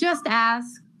just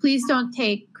ask. Please don't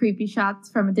take creepy shots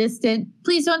from a distance.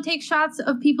 Please don't take shots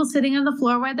of people sitting on the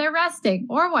floor while they're resting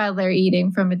or while they're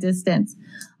eating from a distance.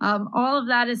 All of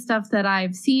that is stuff that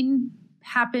I've seen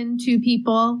happen to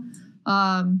people.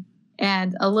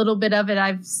 And a little bit of it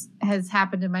has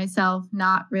happened to myself,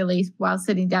 not really while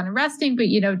sitting down and resting, but,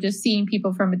 just seeing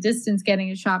people from a distance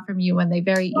getting a shot from you when they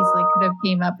very easily could have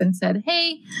came up and said,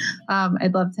 hey,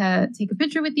 I'd love to take a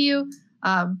picture with you.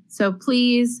 So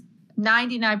please,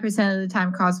 99% of the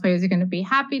time, cosplayers are going to be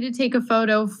happy to take a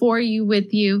photo for you,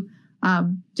 with you.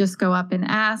 Just go up and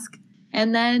ask.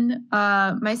 And then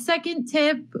my second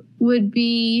tip would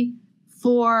be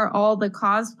for all the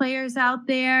cosplayers out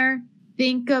there,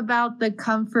 think about the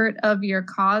comfort of your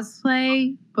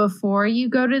cosplay before you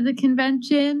go to the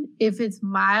convention. If it's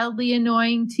mildly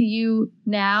annoying to you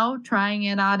now, trying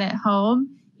it on at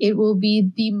home, it will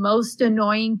be the most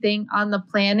annoying thing on the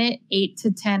planet 8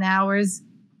 to 10 hours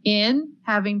in,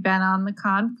 having been on the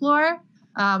con floor.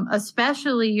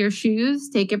 Especially your shoes.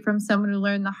 Take it from someone who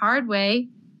learned the hard way.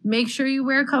 Make sure you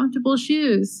wear comfortable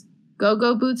shoes.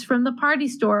 Go-go boots from the party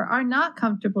store are not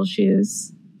comfortable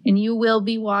shoes. And you will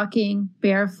be walking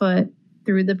barefoot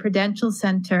through the Prudential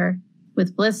Center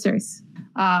with blisters.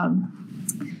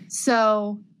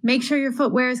 So make sure your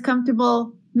footwear is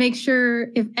comfortable. Make sure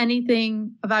if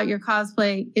anything about your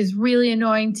cosplay is really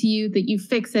annoying to you, that you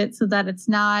fix it so that it's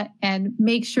not. And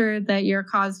make sure that your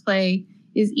cosplay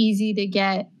is easy to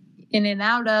get in and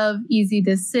out of, easy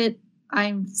to sit.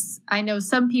 I know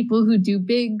some people who do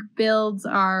big builds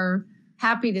are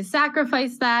happy to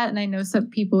sacrifice that. And I know some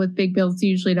people with big builds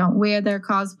usually don't wear their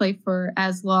cosplay for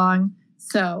as long.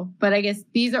 So, but I guess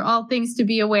these are all things to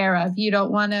be aware of. You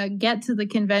don't want to get to the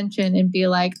convention and be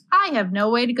like, I have no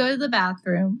way to go to the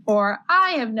bathroom, or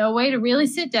I have no way to really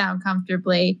sit down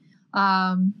comfortably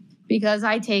because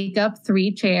I take up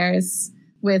 3 chairs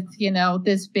with,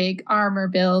 this big armor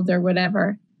build or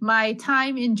whatever. My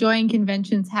time enjoying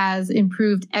conventions has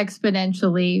improved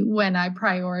exponentially when I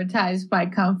prioritize my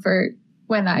comfort,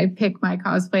 when I pick my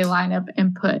cosplay lineup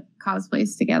and put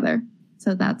cosplays together.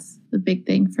 So that's the big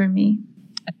thing for me.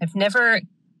 I've never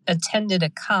attended a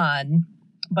con,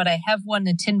 but I have won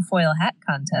a tinfoil hat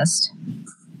contest.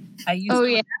 I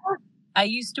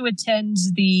used to attend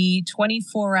the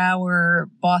 24-hour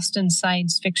Boston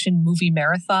Science Fiction Movie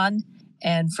Marathon.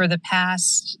 And for the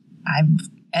past,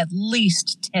 at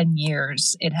least 10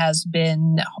 years, it has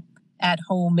been at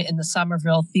home in the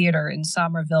Somerville Theater in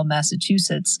Somerville,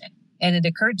 Massachusetts. And it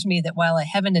occurred to me that while I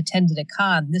haven't attended a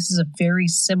con, this is a very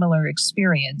similar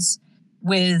experience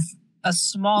with a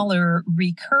smaller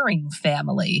recurring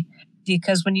family.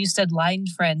 Because when you said line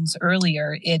friends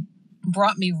earlier, it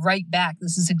brought me right back.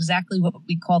 This is exactly what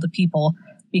we call the people,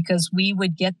 because we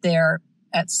would get there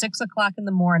at 6:00 in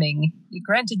the morning.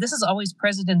 Granted, this is always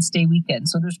President's Day weekend,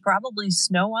 so there's probably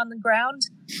snow on the ground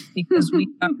because we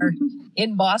are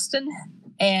in Boston.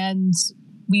 And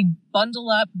we'd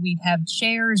bundle up, we'd have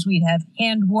chairs, we'd have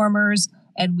hand warmers,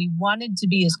 and we wanted to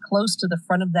be as close to the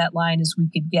front of that line as we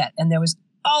could get. And there was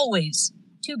always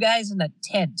 2 guys in a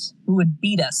tent who would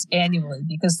beat us annually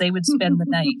because they would spend the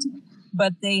night.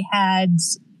 But they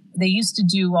used to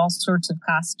do all sorts of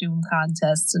costume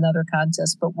contests and other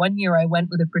contests. But one year I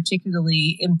went with a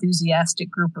particularly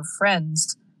enthusiastic group of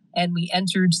friends, and we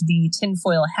entered the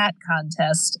tinfoil hat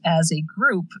contest as a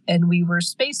group, and we were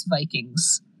space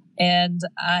Vikings. And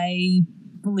I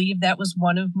believe that was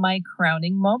one of my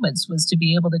crowning moments, was to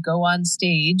be able to go on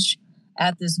stage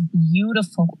at this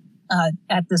beautiful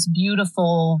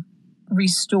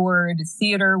restored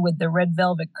theater with the red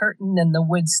velvet curtain and the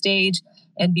wood stage,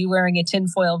 and be wearing a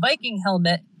tinfoil Viking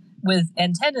helmet with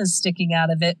antennas sticking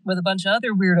out of it, with a bunch of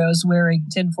other weirdos wearing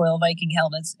tinfoil Viking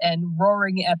helmets and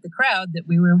roaring at the crowd that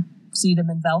we were see them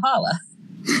in Valhalla.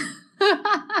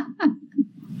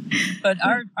 But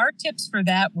our tips for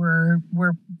that were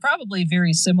probably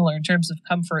very similar in terms of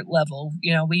comfort level.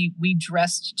 You know, we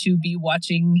dressed to be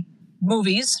watching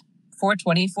movies for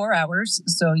 24 hours,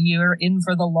 so you're in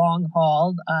for the long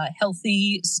haul.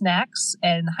 Healthy snacks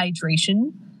and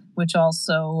hydration, which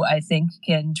also I think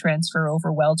can transfer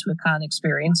over well to a con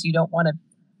experience. You don't want to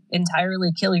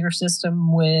entirely kill your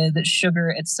system with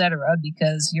sugar, etc.,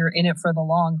 because you're in it for the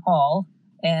long haul.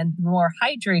 And the more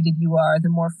hydrated you are, the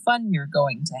more fun you're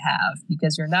going to have,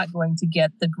 because you're not going to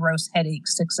get the gross headache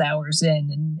 6 hours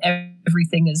in and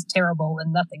everything is terrible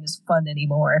and nothing is fun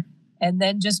anymore. And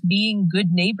then just being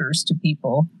good neighbors to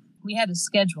people. We had a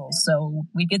schedule, so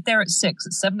we'd get there at 6.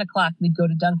 At 7 o'clock, we'd go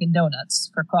to Dunkin'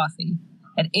 Donuts for coffee.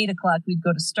 At 8 o'clock, we'd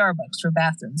go to Starbucks for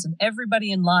bathrooms. And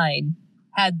everybody in line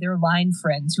had their line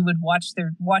friends who would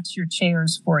watch your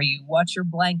chairs for you, watch your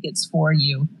blankets for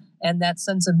you. And that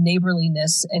sense of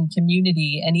neighborliness and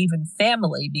community and even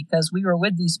family, because we were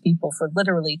with these people for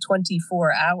literally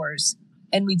 24 hours.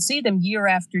 And we'd see them year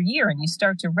after year, and you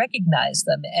start to recognize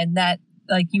them. And that,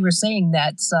 like you were saying,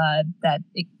 that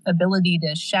ability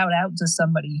to shout out to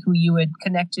somebody who you had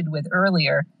connected with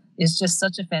earlier is just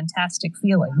such a fantastic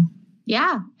feeling.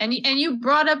 Yeah. And you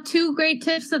brought up 2 great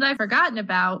tips that I've forgotten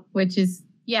about, which is,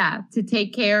 to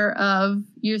take care of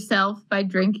yourself by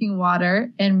drinking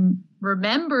water and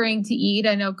remembering to eat.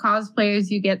 I know cosplayers,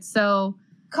 you get so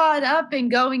caught up in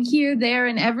going here, there,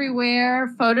 and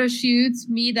everywhere, photo shoots,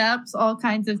 meetups, all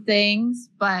kinds of things.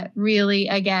 But really,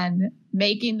 again,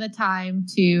 making the time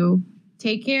to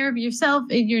take care of yourself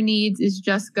and your needs is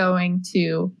just going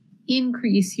to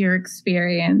increase your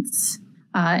experience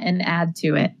and add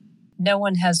to it. No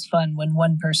one has fun when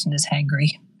one person is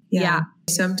hangry. Yeah.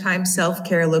 Sometimes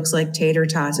self-care looks like tater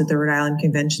tots at the Rhode Island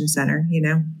Convention Center, you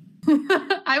know?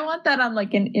 I want that on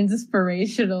like an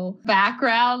inspirational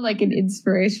background, like an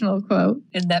inspirational quote.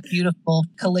 In that beautiful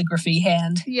calligraphy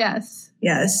hand. Yes.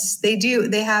 Yes, they do.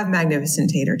 They have magnificent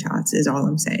tater tots is all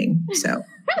I'm saying. So.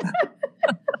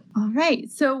 All right.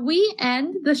 So we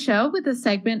end the show with a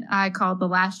segment I called The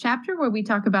Last Chapter, where we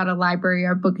talk about a library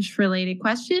or bookish related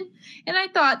question. And I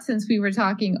thought, since we were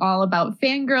talking all about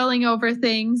fangirling over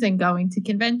things and going to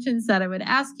conventions, that I would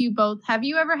ask you both, have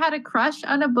you ever had a crush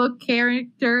on a book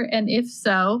character? And if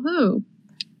so, who?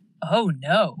 Oh,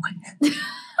 no.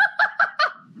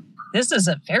 This is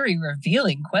a very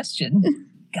revealing question.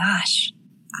 Gosh.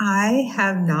 I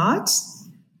have not.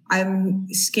 I'm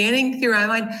scanning through my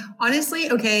mind. Honestly,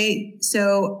 okay,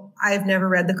 so I've never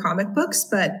read the comic books,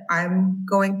 but I'm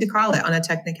going to call it on a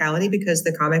technicality because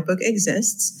the comic book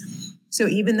exists. So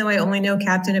even though I only know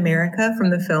Captain America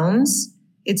from the films,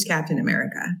 it's Captain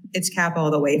America. It's Cap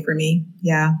all the way for me.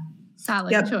 Yeah.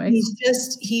 Solid choice.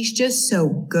 He's just so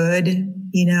good,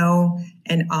 you know,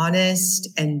 and honest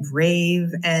and brave,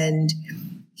 and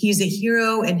he's a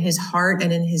hero in his heart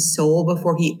and in his soul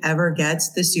before he ever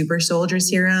gets the super soldier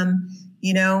serum.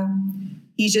 You know,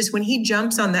 he's just, when he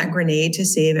jumps on that grenade to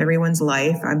save everyone's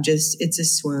life, it's a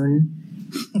swoon.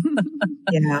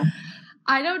 Yeah.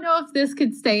 I don't know if this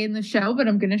could stay in the show, but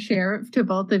I'm going to share it to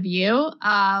both of you.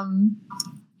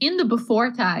 In the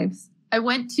before times, I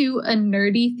went to a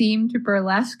nerdy themed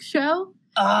burlesque show,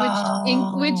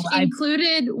 which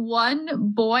included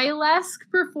one boylesque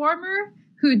performer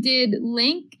who did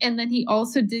Link, and then he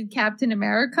also did Captain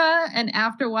America. And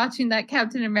after watching that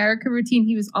Captain America routine,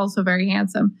 he was also very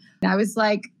handsome. And I was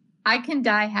like, I can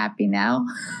die happy now.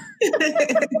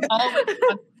 Always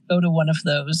go to one of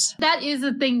those. That is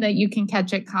a thing that you can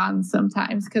catch at cons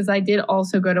sometimes, because I did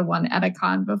also go to one at a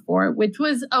con before, which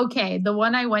was okay. The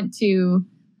one I went to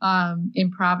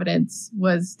in Providence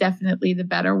was definitely the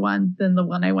better one than the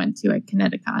one I went to at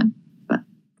Kineticon.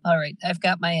 All right, I've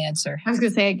got my answer. I was going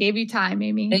to say, I gave you time,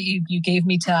 Amy. You gave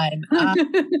me time.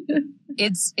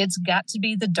 It's got to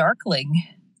be the Darkling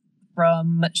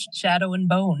from Shadow and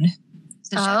Bone.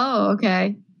 Oh,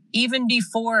 okay. Even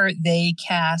before they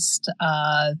cast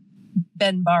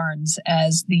Ben Barnes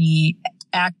as the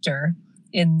actor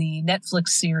in the Netflix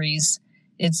series,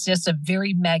 it's just a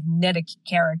very magnetic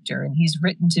character, and he's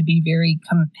written to be very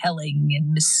compelling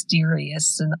and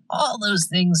mysterious and all those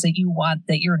things that you want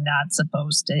that you're not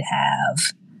supposed to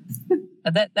have.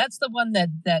 That's the one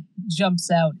that jumps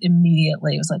out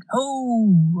immediately. It was like,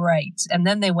 oh, right. And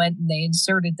then they went and they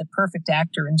inserted the perfect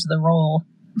actor into the role.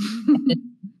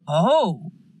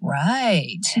 Oh,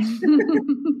 right.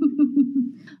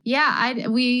 Yeah,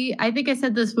 I think I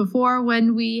said this before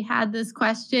when we had this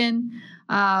question.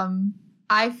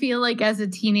 I feel like as a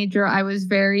teenager, I was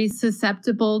very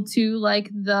susceptible to like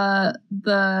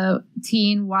the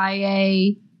teen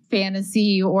YA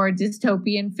fantasy or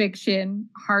dystopian fiction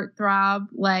heartthrob.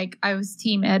 Like I was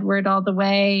Team Edward all the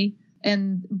way.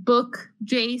 And book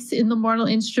Jace in the Mortal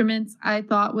Instruments, I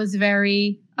thought was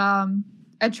very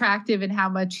attractive in how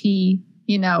much he,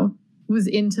 was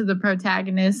into the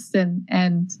protagonist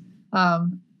and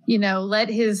let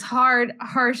his hard,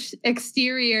 harsh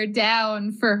exterior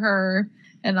down for her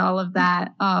and all of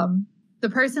that. The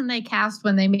person they cast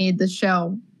when they made the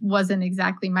show wasn't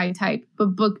exactly my type,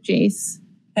 but book Jace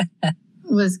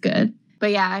was good.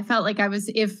 But yeah, I felt like I was,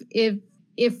 if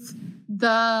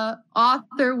the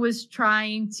author was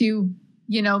trying to,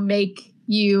 make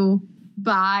you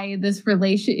buy this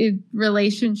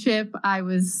relationship, I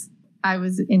was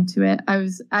into it. I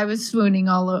was swooning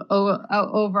over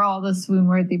all the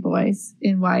swoon-worthy boys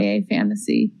in YA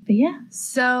fantasy. But yeah,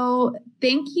 so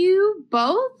thank you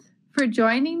both for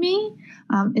joining me.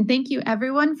 And thank you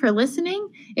everyone for listening.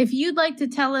 If you'd like to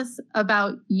tell us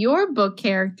about your book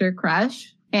character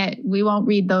crush, and we won't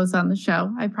read those on the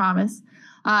show, I promise.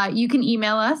 You can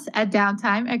email us at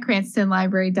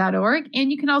downtime@cranstonlibrary.org.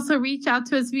 And you can also reach out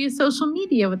to us via social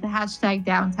media with the hashtag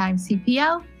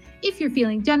DowntimeCPL. If you're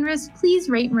feeling generous, please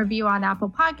rate and review on Apple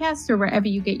Podcasts or wherever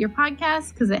you get your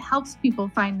podcasts because it helps people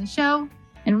find the show.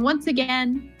 And once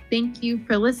again, thank you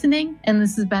for listening. And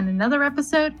this has been another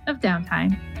episode of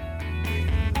Downtime.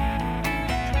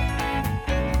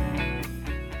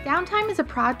 Downtime is a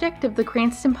project of the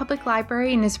Cranston Public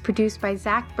Library and is produced by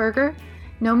Zach Berger,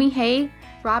 Nomi Hay,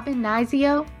 Robin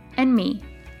Nizio, and me,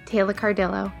 Taylor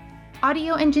Cardillo.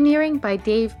 Audio engineering by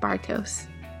Dave Bartos.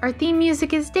 Our theme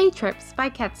music is Day Trips by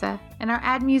Ketsa, and our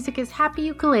ad music is Happy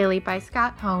Ukulele by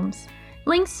Scott Holmes.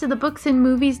 Links to the books and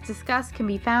movies discussed can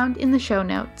be found in the show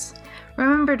notes.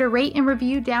 Remember to rate and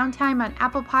review Downtime on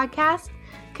Apple Podcasts.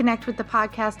 Connect with the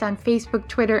podcast on Facebook,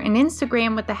 Twitter, and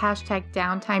Instagram with the hashtag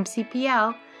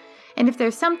DowntimeCPL. And if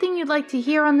there's something you'd like to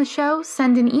hear on the show,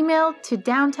 send an email to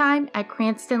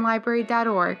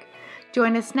downtime@cranstonlibrary.org.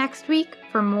 Join us next week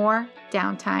for more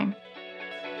Downtime.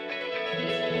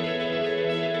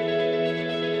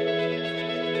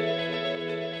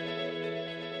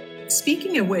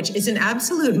 Speaking of which, it's an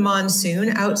absolute monsoon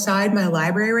outside my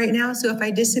library right now. So if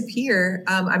I disappear,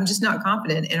 I'm just not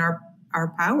confident in our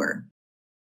power.